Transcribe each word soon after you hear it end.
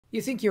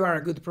You think you are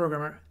a good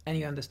programmer and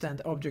you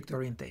understand object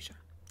orientation.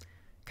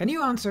 Can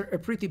you answer a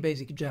pretty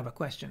basic Java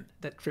question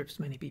that trips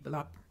many people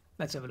up?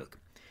 Let's have a look.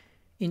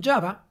 In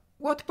Java,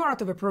 what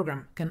part of a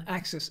program can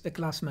access a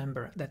class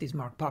member that is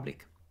marked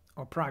public,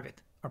 or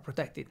private, or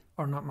protected,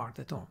 or not marked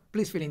at all?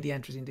 Please fill in the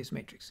entries in this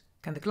matrix.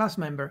 Can the class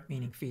member,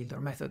 meaning field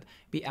or method,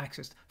 be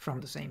accessed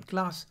from the same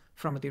class,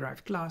 from a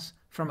derived class,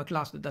 from a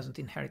class that doesn't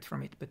inherit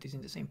from it but is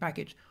in the same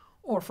package,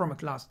 or from a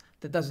class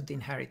that doesn't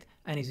inherit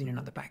and is in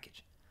another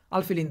package?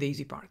 I'll fill in the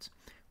easy parts.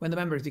 When the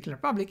member is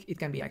declared public, it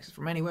can be accessed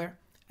from anywhere,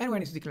 and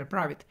when it's declared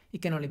private,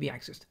 it can only be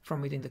accessed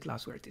from within the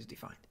class where it is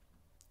defined.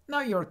 Now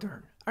your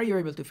turn. Are you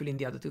able to fill in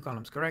the other two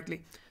columns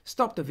correctly?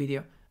 Stop the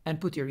video and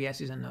put your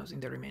yeses and nos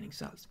in the remaining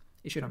cells.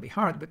 It shouldn't be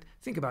hard, but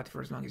think about it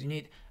for as long as you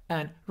need,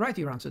 and write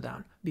your answer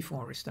down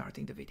before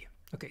restarting the video.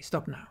 Okay,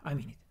 stop now. I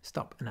mean it.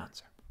 Stop and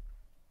answer.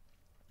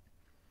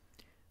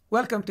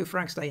 Welcome to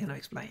Frank Staiano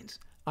Explains.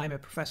 I'm a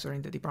professor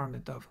in the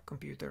Department of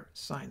Computer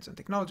Science and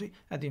Technology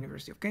at the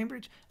University of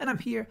Cambridge, and I'm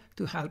here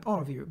to help all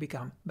of you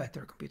become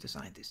better computer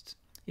scientists.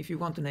 If you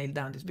want to nail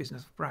down this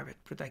business of private,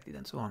 protected,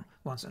 and so on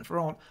once and for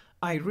all,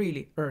 I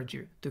really urge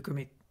you to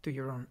commit to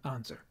your own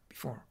answer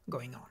before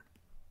going on.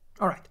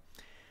 All right.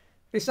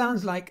 This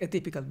sounds like a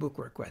typical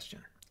bookwork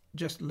question.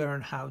 Just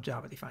learn how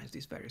Java defines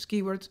these various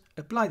keywords,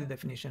 apply the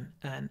definition,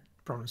 and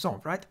problem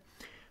solved, right?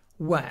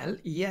 Well,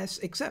 yes,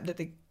 except that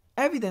the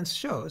evidence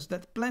shows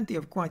that plenty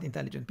of quite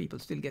intelligent people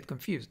still get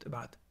confused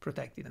about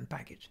protected and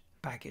package.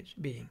 Package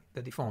being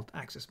the default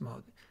access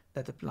mode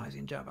that applies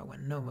in Java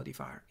when no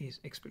modifier is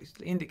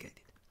explicitly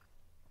indicated.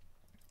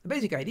 The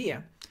basic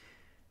idea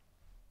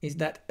is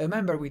that a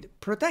member with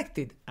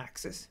protected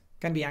access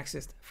can be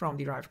accessed from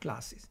derived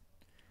classes,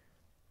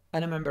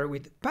 and a member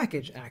with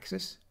package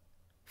access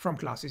from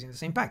classes in the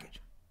same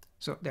package.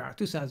 So there are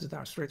two cells that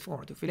are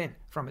straightforward to fill in.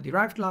 From a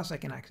derived class, I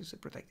can access a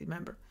protected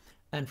member,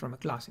 and from a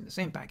class in the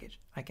same package,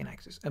 I can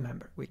access a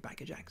member with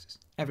package access.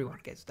 Everyone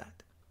gets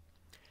that.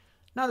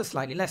 Now the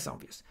slightly less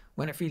obvious.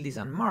 When a field is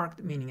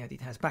unmarked, meaning that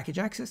it has package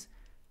access,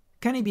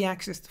 can it be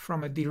accessed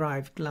from a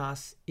derived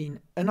class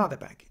in another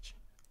package?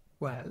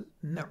 Well,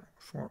 no.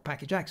 For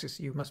package access,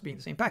 you must be in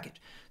the same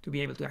package. To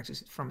be able to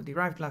access it from a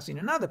derived class in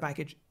another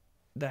package,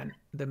 then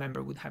the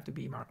member would have to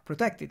be marked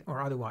protected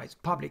or otherwise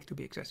public to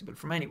be accessible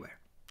from anywhere.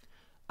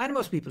 And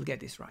most people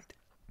get this right.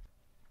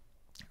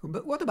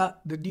 But what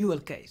about the dual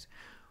case?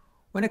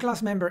 When a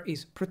class member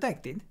is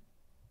protected,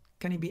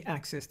 can it be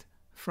accessed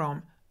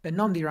from a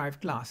non-derived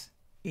class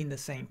in the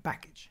same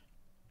package?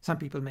 Some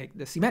people make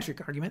the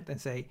symmetric argument and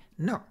say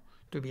no.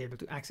 To be able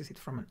to access it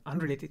from an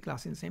unrelated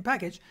class in the same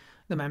package,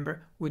 the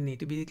member would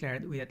need to be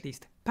declared with at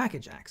least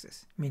package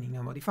access, meaning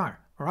no modifier,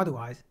 or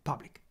otherwise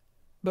public.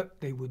 But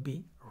they would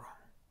be wrong.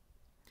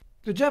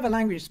 The Java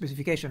language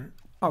specification,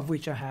 of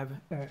which I have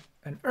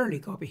an early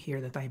copy here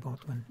that I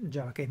bought when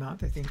Java came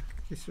out, I think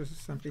this was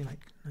something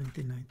like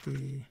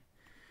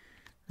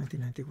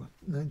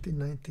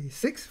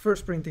 1996,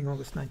 first printing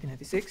August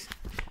 1996,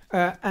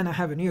 and I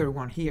have a newer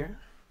one here,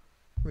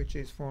 which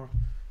is for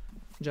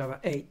Java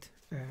 8,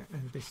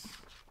 and this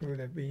would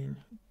have been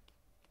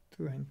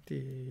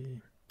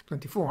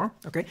 2024.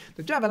 Okay,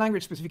 the Java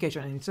language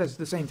specification, and it says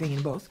the same thing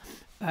in both,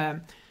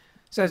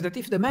 says that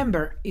if the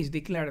member is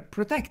declared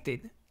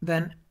protected,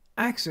 then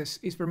access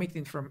is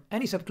permitted from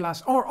any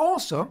subclass or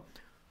also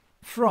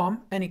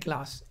from any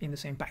class in the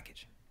same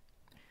package.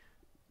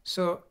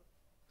 So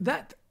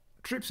that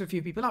trips a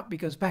few people up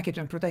because package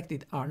and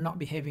protected are not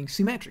behaving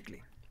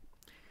symmetrically.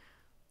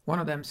 One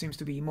of them seems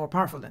to be more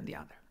powerful than the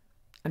other.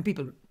 And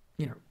people,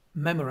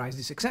 memorize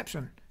this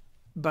exception,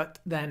 but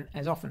then,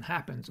 as often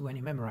happens when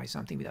you memorize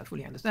something without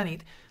fully understanding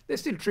it, they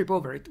still trip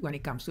over it when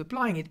it comes to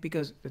applying it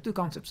because the two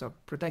concepts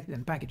of protected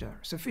and package are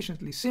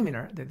sufficiently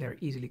similar that they're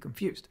easily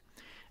confused.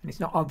 And it's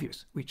not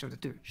obvious which of the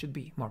two should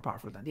be more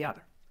powerful than the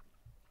other.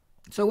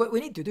 So what we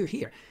need to do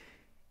here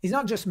is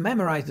not just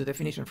memorize the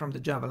definition from the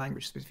Java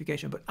language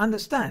specification, but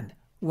understand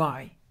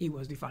why it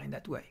was defined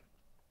that way.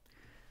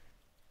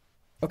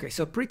 Okay,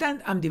 so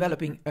pretend I'm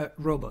developing a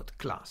robot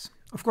class.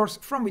 Of course,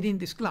 from within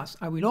this class,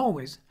 I will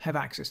always have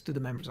access to the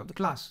members of the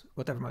class,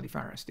 whatever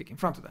modifier I stick in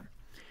front of them.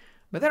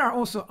 But there are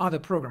also other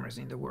programmers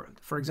in the world.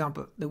 For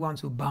example, the ones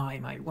who buy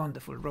my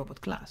wonderful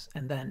robot class,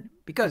 and then,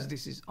 because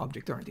this is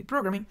object-oriented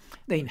programming,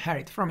 they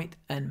inherit from it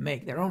and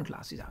make their own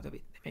classes out of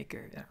it. They make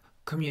a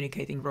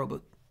communicating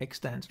robot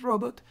extends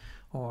robot,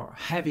 or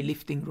heavy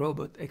lifting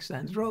robot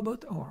extends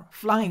robot, or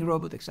flying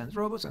robot extends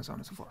robots, and so on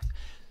and so forth.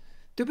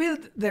 To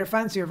build their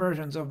fancier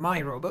versions of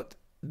my robot,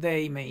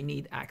 they may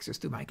need access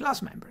to my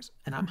class members,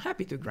 and I'm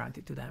happy to grant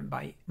it to them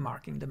by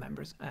marking the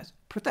members as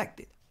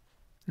protected.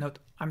 Note,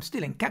 I'm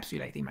still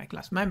encapsulating my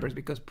class members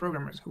because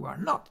programmers who are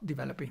not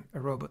developing a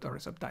robot or a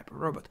subtype of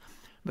robot,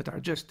 but are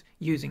just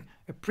using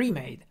a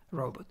pre-made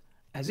robot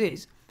as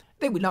is,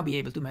 they will not be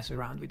able to mess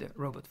around with the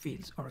robot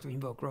fields or to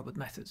invoke robot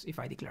methods if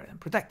I declare them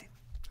protected.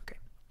 Okay.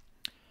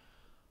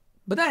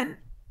 But then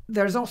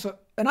there's also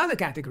another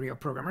category of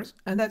programmers,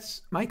 and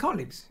that's my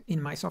colleagues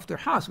in my software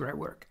house where I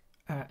work,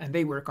 and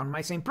they work on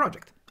my same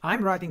project.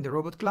 I'm writing the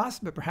robot class,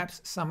 but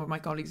perhaps some of my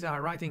colleagues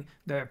are writing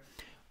the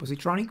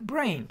positronic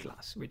brain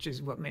class, which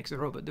is what makes the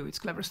robot do its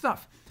clever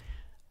stuff.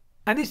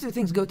 And these two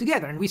things go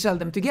together, and we sell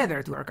them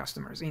together to our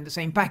customers in the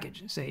same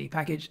package, say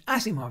package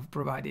Asimov,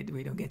 provided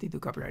we don't get into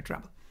copyright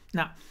trouble.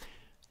 Now,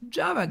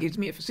 Java gives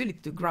me a facility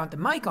to grant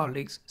my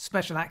colleagues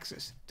special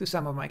access to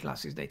some of my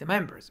class's data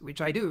members,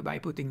 which I do by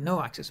putting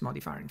no access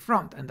modifier in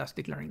front and thus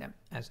declaring them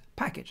as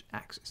package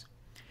access.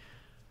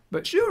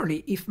 But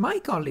surely, if my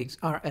colleagues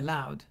are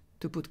allowed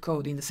to put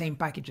code in the same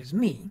package as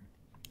me,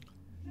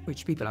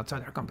 which people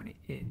outside our company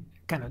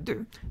cannot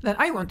do, then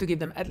I want to give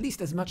them at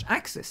least as much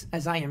access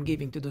as I am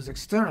giving to those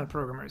external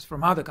programmers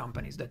from other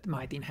companies that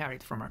might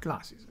inherit from our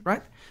classes,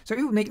 right? So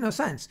it would make no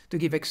sense to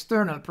give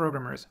external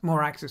programmers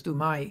more access to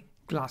my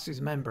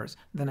class's members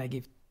than I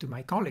give to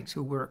my colleagues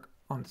who work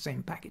on the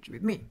same package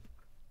with me.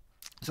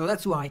 So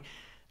that's why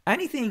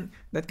anything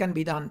that can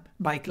be done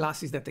by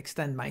classes that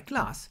extend my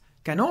class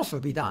can also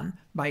be done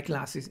by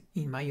classes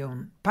in my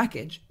own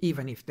package,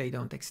 even if they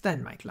don't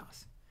extend my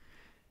class,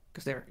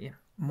 because they're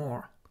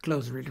more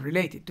closely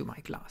related to my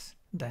class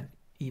than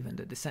even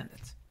the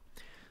descendants.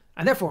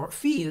 And therefore,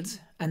 fields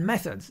and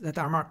methods that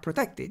are marked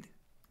protected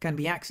can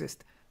be accessed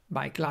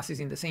by classes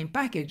in the same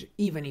package,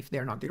 even if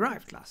they're not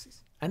derived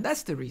classes. And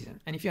that's the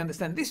reason. And if you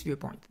understand this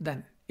viewpoint,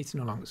 then it's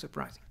no longer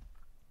surprising.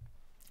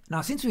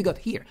 Now, since we got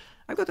here,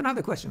 I've got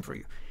another question for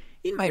you.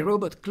 In my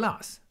robot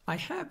class, I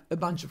have a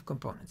bunch of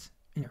components,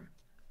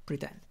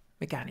 pretend,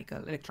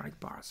 mechanical, electronic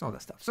parts, all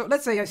that stuff. So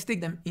let's say I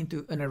stick them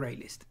into an array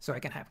list. So I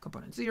can have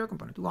component 0,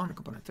 component 1,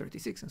 component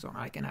 36, and so on.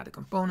 I can add a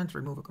component,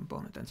 remove a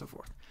component, and so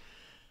forth.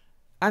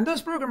 And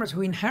those programmers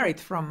who inherit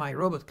from my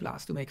robot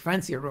class to make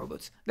fancier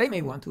robots, they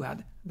may want to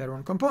add their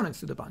own components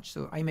to the bunch.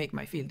 So I make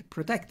my field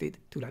protected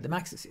to let them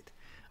access it.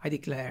 I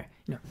declare,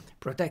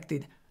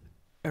 protected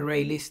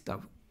array list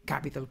of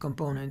capital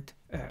component,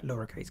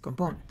 lowercase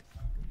component,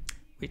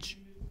 which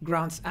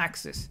grants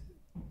access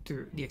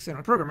to the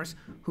external programmers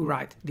who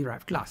write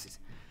derived classes.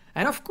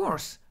 And of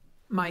course,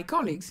 my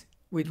colleagues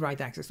with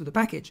write access to the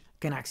package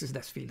can access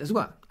this field as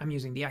well. I'm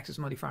using the access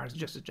modifiers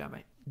just as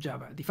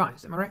Java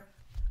defines them, all right?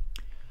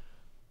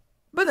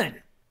 But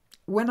then,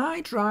 when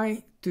I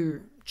try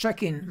to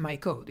check in my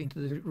code into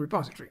the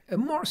repository, a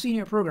more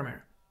senior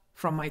programmer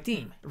from my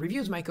team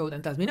reviews my code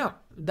and tells me, no,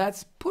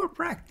 that's poor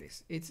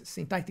practice. It's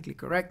syntactically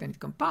correct and it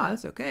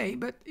compiles, okay,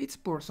 but it's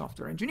poor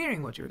software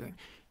engineering what you're doing.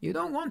 You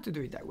don't want to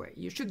do it that way.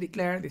 You should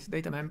declare this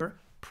data member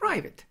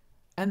private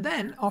and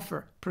then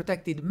offer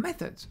protected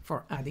methods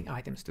for adding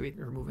items to it,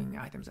 removing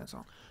items and so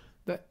on.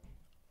 But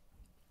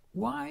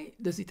why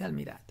does he tell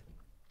me that?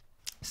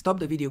 Stop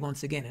the video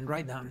once again and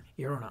write down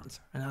your own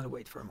answer, and I'll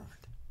wait for a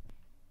moment.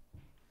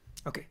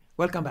 Okay,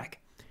 welcome back.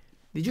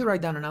 Did you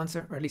write down an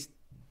answer, or at least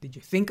did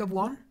you think of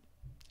one?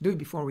 Do it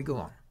before we go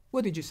on.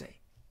 What did you say?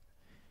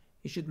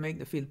 You should make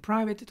the field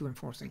private to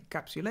enforce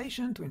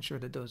encapsulation, to ensure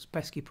that those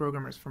pesky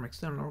programmers from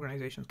external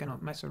organizations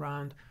cannot mess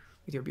around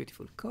with your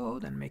beautiful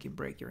code and make it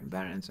break your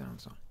invariants and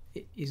so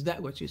on. Is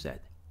that what you said?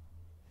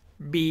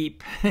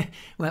 Beep.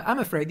 Well, I'm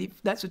afraid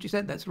if that's what you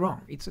said, that's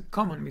wrong. It's a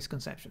common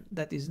misconception.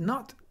 That is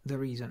not the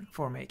reason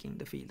for making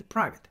the field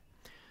private.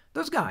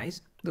 Those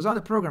guys, those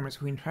other programmers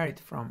who inherit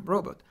from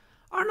robot,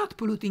 are not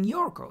polluting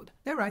your code.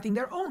 They're writing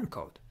their own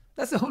code.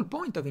 That's the whole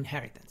point of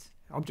inheritance,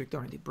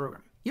 object-oriented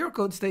programming. Your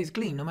code stays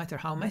clean no matter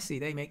how messy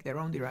they make their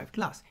own derived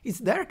class. It's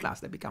their class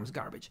that becomes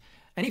garbage.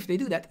 And if they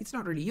do that, it's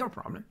not really your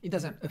problem. It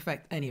doesn't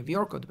affect any of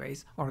your code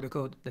base or the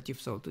code that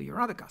you've sold to your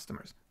other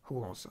customers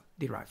who also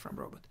derive from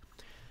robot.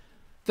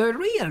 The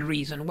real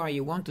reason why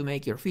you want to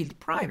make your field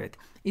private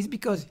is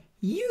because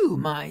you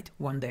might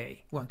one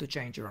day want to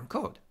change your own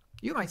code.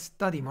 You might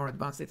study more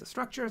advanced data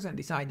structures and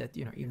decide that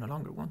you no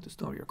longer want to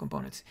store your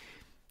components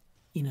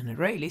in an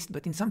array list,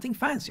 but in something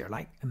fancier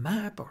like a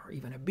map or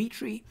even a B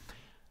tree.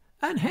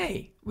 And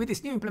hey, with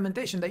this new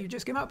implementation that you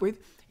just came up with,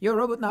 your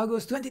robot now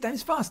goes 20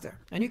 times faster.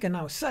 And you can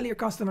now sell your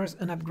customers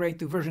an upgrade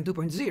to version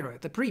 2.0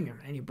 at a premium,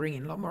 and you bring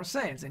in a lot more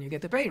sales and you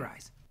get a pay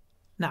rise.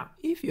 Now,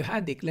 if you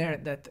had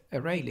declared that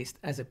array list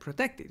as a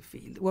protected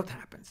field, what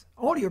happens?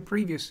 All your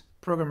previous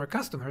programmer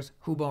customers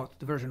who bought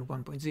the version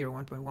 1.0,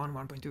 1.1,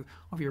 1.2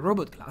 of your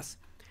robot class,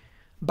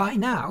 by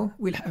now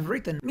will have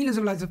written millions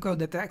of lines of code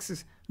that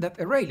access that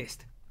array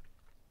list.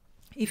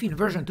 If in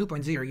version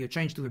 2.0 you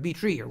change to a B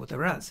tree or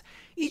whatever else,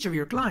 each of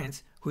your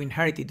clients who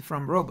inherited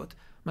from robot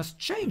must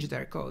change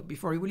their code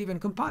before it will even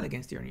compile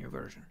against your new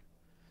version.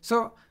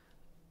 So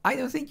I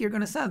don't think you're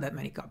going to sell that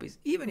many copies,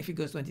 even if it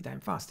goes 20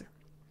 times faster.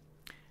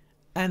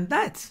 And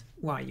that's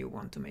why you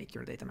want to make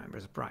your data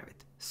members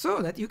private,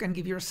 so that you can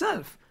give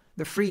yourself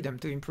the freedom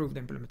to improve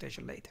the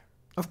implementation later.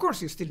 Of course,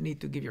 you still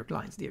need to give your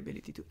clients the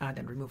ability to add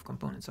and remove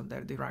components of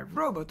their derived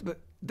robot,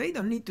 but they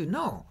don't need to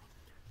know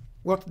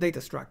what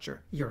data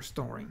structure you're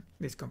storing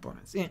these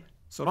components in,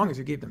 so long as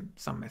you give them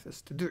some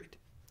methods to do it.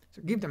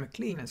 So give them a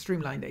clean and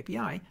streamlined API,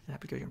 an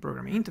application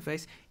programming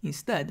interface,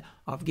 instead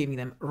of giving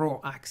them raw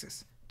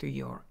access to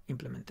your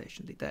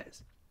implementation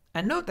details.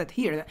 And note that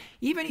here, that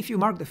even if you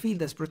mark the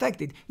field as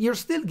protected, you're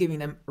still giving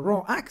them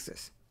raw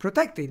access.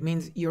 Protected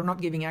means you're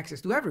not giving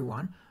access to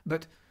everyone,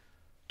 but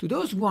to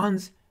those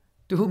ones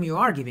to whom you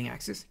are giving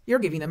access, you're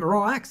giving them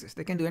raw access.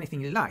 They can do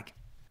anything they like.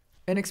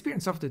 An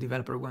experienced software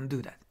developer won't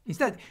do that.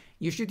 Instead,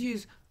 you should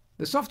use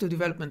the software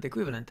development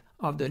equivalent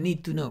of the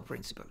need-to-know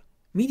principle.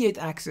 Mediate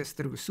access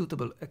through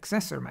suitable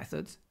accessor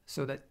methods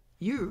so that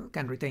you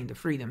can retain the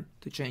freedom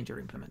to change your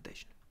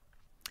implementation.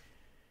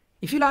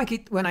 If you like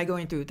it when I go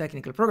into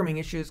technical programming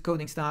issues,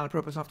 coding style,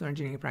 proper software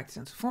engineering practice,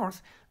 and so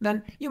forth,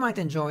 then you might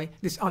enjoy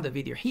this other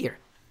video here.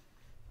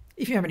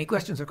 If you have any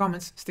questions or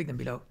comments, stick them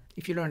below.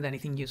 If you learned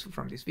anything useful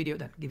from this video,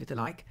 then give it a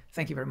like.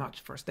 Thank you very much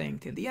for staying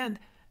till the end,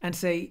 and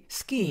say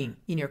skiing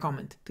in your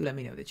comment to let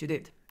me know that you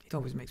did. It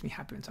always makes me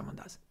happy when someone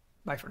does.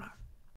 Bye for now.